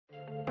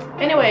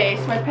Anyways,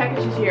 my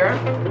package is here.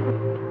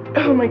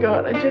 Oh my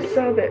god, I just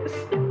saw this.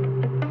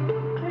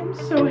 I'm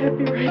so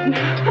happy right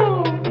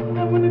now.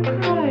 I wanna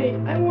cry.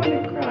 I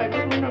wanna cry,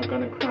 but we're not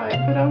gonna cry.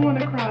 But I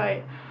wanna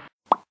cry.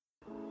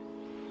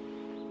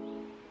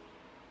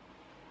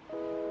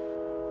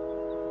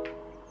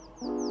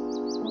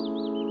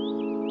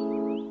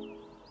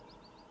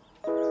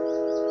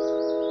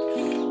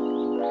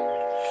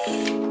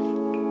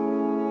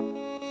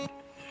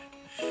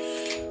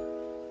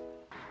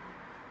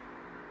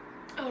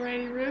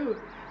 Alrighty, Roo.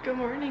 Good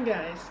morning,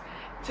 guys.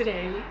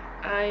 Today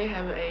I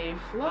have a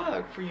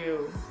vlog for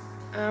you.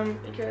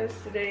 Because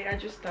today I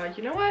just thought,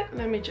 you know what?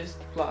 Let me just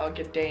vlog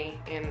a day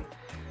in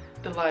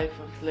the life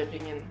of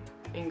living in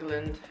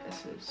England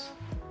as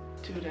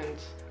a student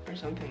or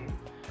something.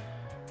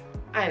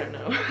 I don't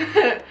know.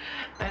 I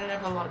don't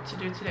have a lot to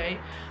do today.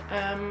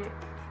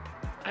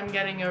 I'm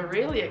getting a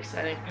really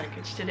exciting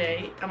package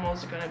today. I'm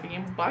also gonna be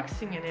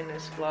unboxing it in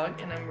this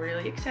vlog, and I'm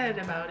really excited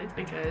about it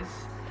because,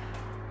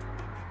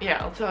 yeah,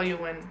 I'll tell you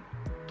when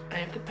I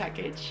have the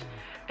package.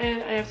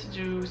 And I have to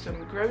do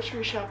some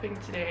grocery shopping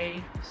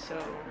today,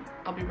 so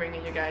I'll be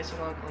bringing you guys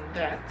along on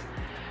that.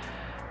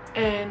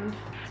 And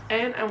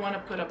I want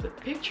to put up the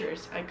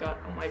pictures I got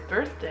on my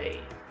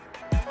birthday.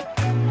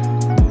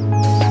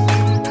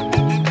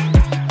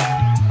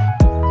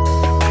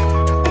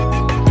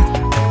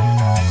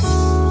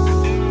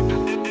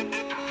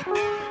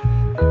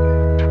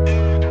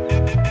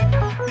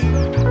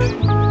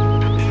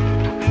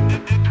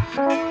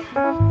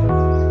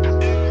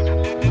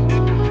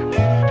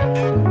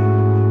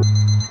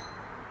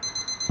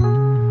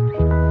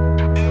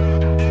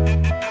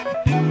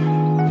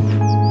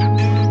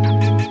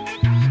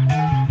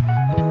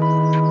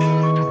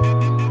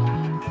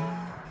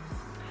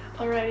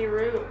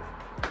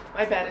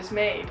 My bed is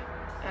made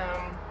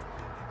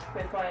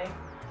with my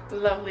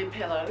lovely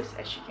pillows,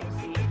 as you can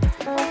see.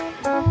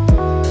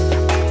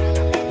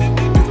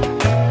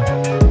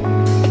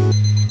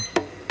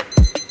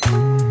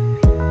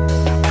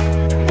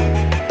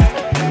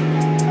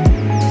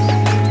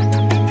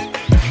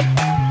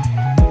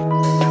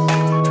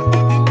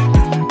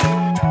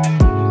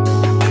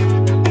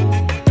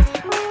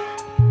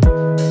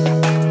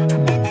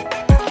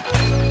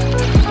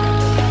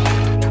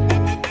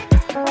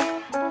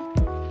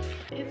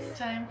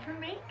 Time for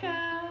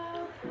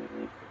makeup.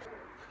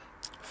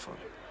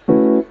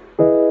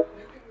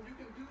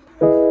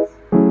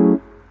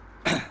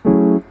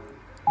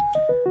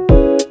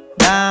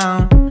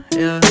 Down,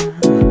 yeah.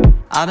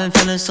 I've been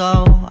feeling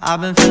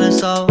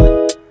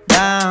so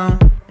down,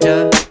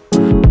 yeah.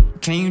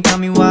 Can you tell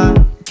me why?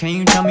 Can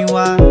you tell me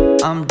why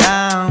I'm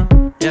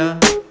down, yeah?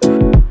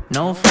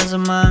 No friends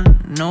of mine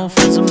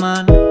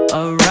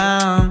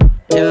around,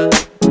 yeah.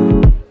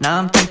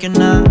 Now I'm thinking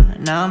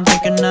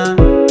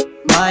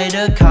might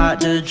have caught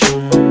the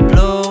June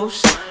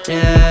blues.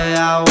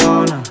 Yeah, I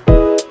wanna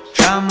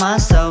drown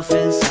myself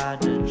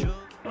inside the June.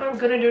 What I'm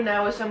gonna do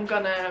now is I'm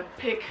gonna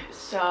pick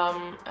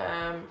some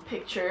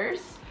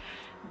pictures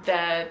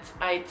that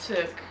I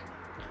took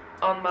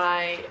on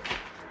my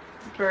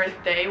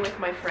birthday with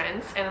my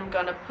friends, and I'm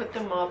gonna put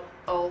them up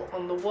all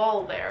on the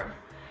wall there.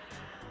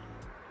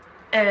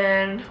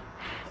 And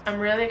I'm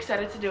really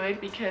excited to do it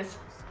because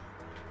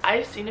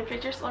I've seen the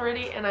pictures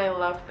already and I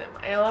love them.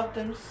 I love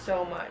them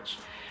so much.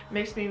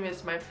 Makes me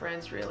miss my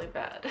friends really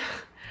bad.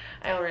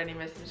 I already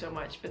miss them so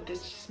much, but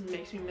this just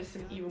makes me miss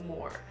them even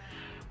more.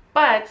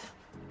 But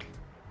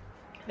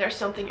there's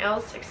something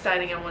else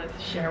exciting I wanted to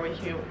share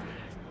with you.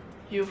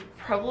 You've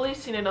probably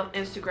seen it on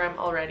Instagram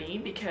already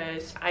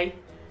because I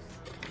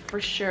for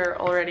sure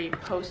already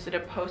posted a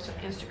post on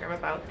Instagram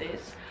about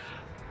this.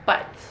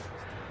 But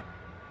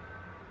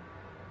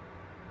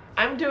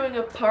I'm doing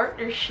a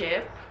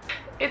partnership.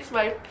 It's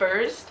my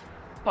first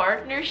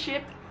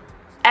partnership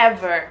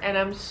ever, and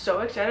I'm so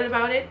excited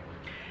about it.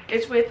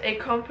 It's with a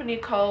company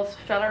called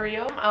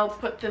Valerio. I'll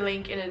put the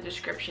link in the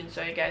description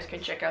so you guys can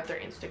check out their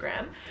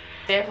Instagram.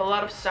 They have a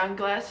lot of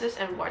sunglasses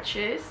and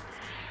watches,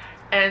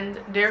 and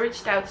they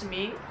reached out to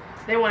me.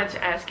 They wanted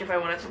to ask if I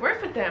wanted to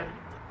work with them,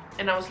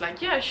 and I was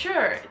like, yeah,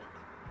 sure,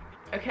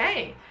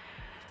 okay.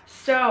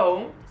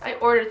 So I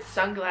ordered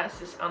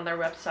sunglasses on their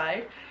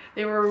website.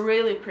 They were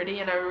really pretty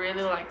and I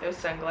really like those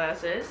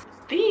sunglasses.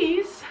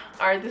 These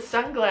are the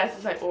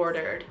sunglasses I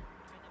ordered.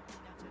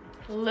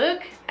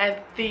 Look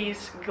at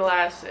these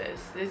glasses.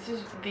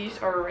 These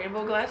are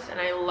rainbow glasses and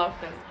I love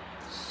them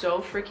so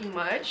freaking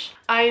much.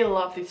 I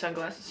love these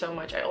sunglasses so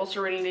much. I also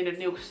really needed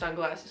new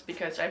sunglasses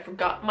because I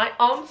forgot my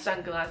own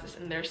sunglasses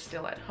and they're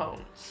still at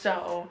home.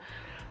 So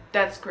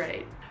that's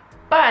great.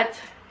 But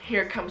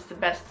here comes the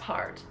best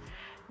part.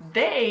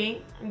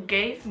 They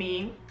gave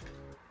me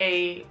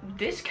a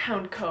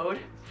discount code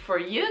for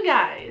you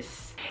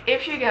guys.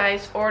 If you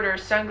guys order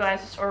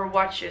sunglasses or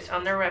watches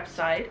on their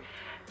website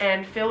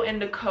and fill in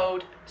the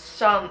code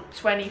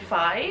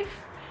SUN25,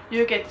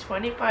 you get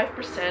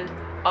 25%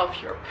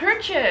 off your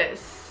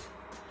purchase.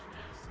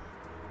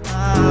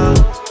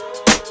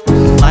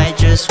 Might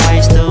just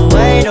waste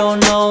away, don't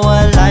know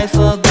what life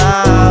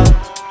about.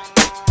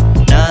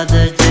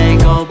 Another day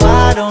go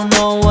by, don't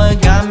know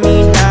what got me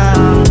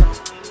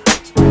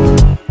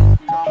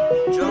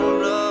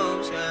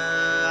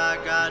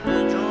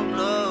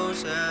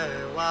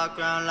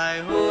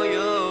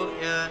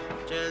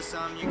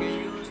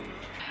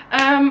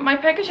My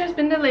package has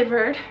been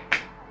delivered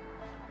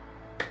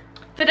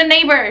to the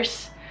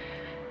neighbors.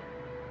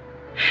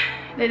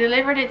 They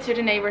delivered it to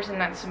the neighbors and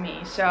not to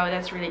me, so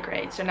that's really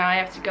great. So now I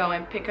have to go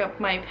and pick up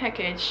my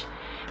package,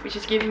 which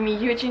is giving me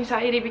huge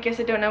anxiety because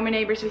I don't know my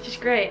neighbors, which is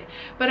great.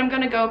 But I'm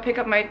gonna go pick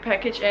up my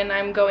package and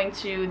I'm going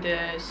to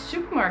the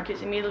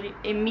supermarket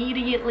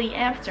immediately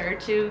after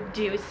to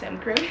do some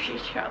grocery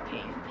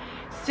shopping.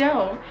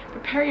 So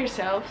prepare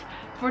yourself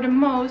for the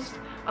most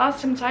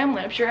awesome time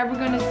lapse you're ever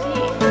gonna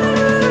see.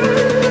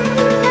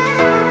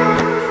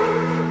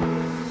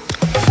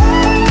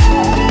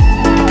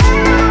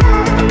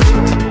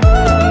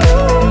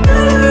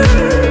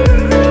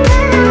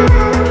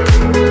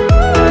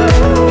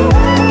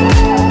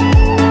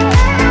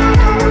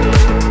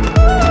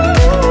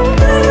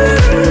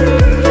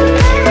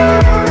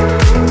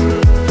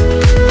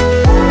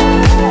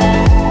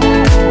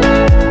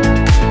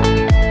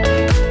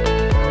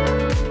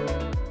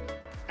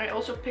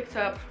 Picked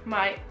up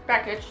my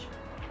package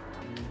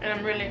and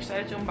I'm really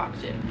excited to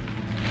unbox it.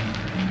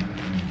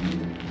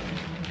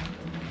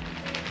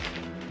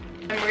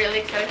 I'm really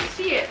excited to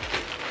see it.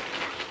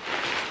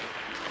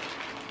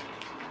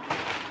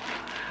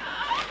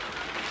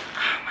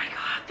 Oh my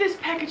god, this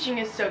packaging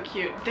is so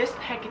cute. This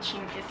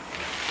packaging is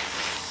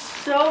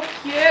so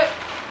cute.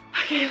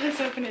 Okay, let's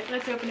open it.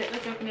 Let's open it.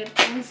 Let's open it.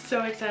 I'm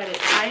so excited.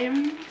 I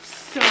am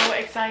so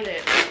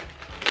excited.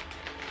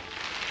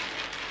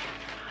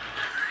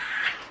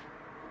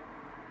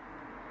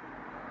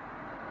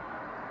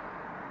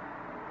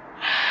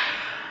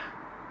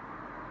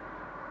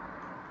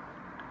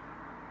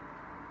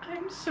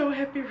 I'm so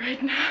happy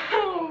right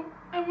now.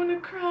 I want to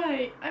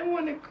cry. I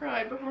want to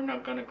cry, but we're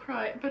not gonna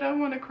cry. But I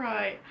want to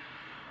cry.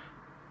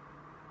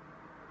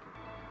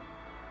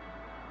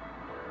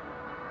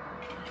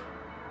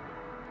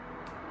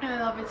 I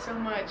love it so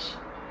much.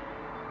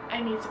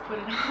 I need to put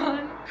it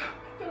on.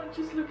 Don't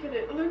just look at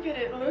it. Look at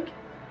it. Look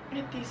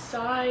at these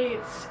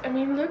sides. I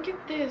mean, look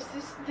at this.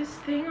 This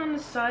thing on the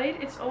side.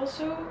 It's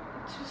also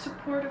to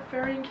support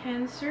ovarian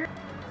cancer.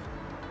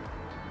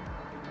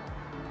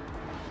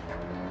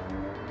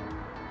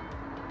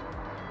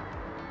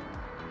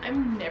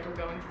 I'm never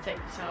going to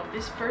take this off.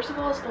 This, first of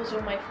all, is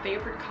also my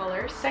favorite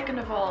color. Second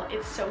of all,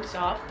 it's so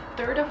soft.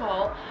 Third of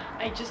all,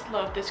 I just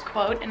love this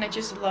quote and I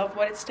just love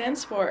what it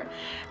stands for.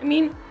 I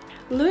mean,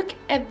 look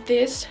at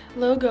this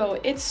logo.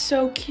 It's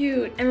so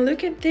cute. And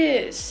look at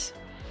this.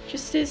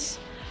 Just this.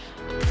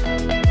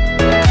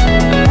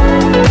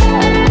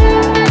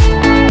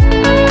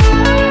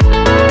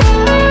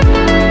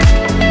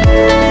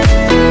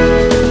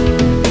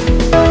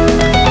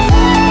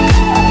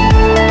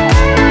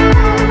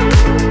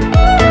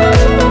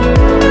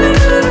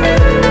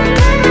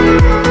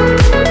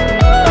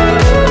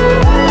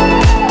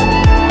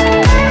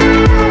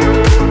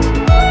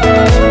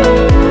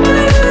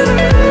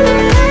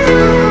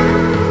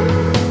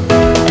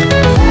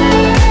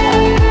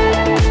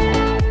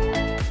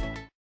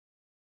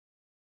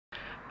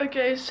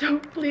 Okay, so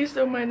please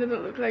don't mind that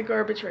it looks like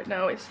garbage right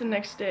now. It's the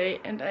next day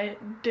and I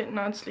did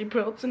not sleep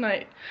well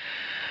tonight.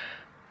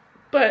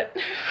 But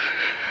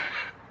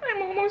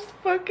I'm almost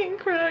fucking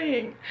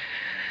crying.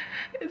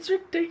 It's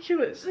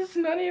ridiculous. It's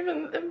not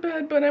even that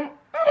bad, but oh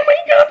my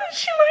god, did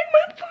she like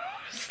my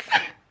post?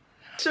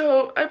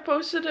 So I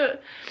posted a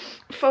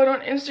photo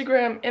on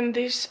Instagram in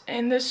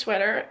this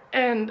sweater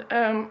and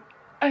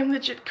I'm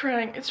legit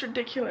crying. It's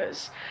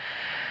ridiculous.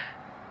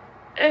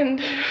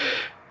 And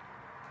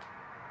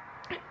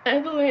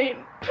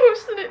Adelaine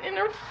posted it in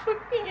her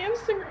fucking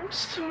Instagram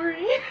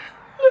story.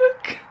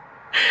 Look,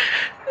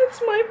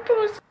 that's my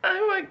post.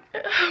 Oh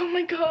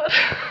my god.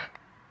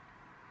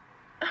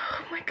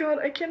 Oh my god,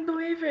 I can't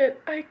believe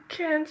it. I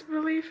can't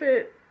believe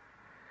it.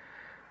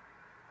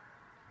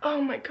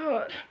 Oh my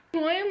god.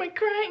 Why am I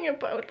crying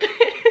about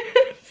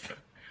this?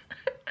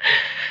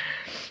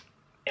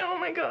 Oh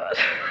my god.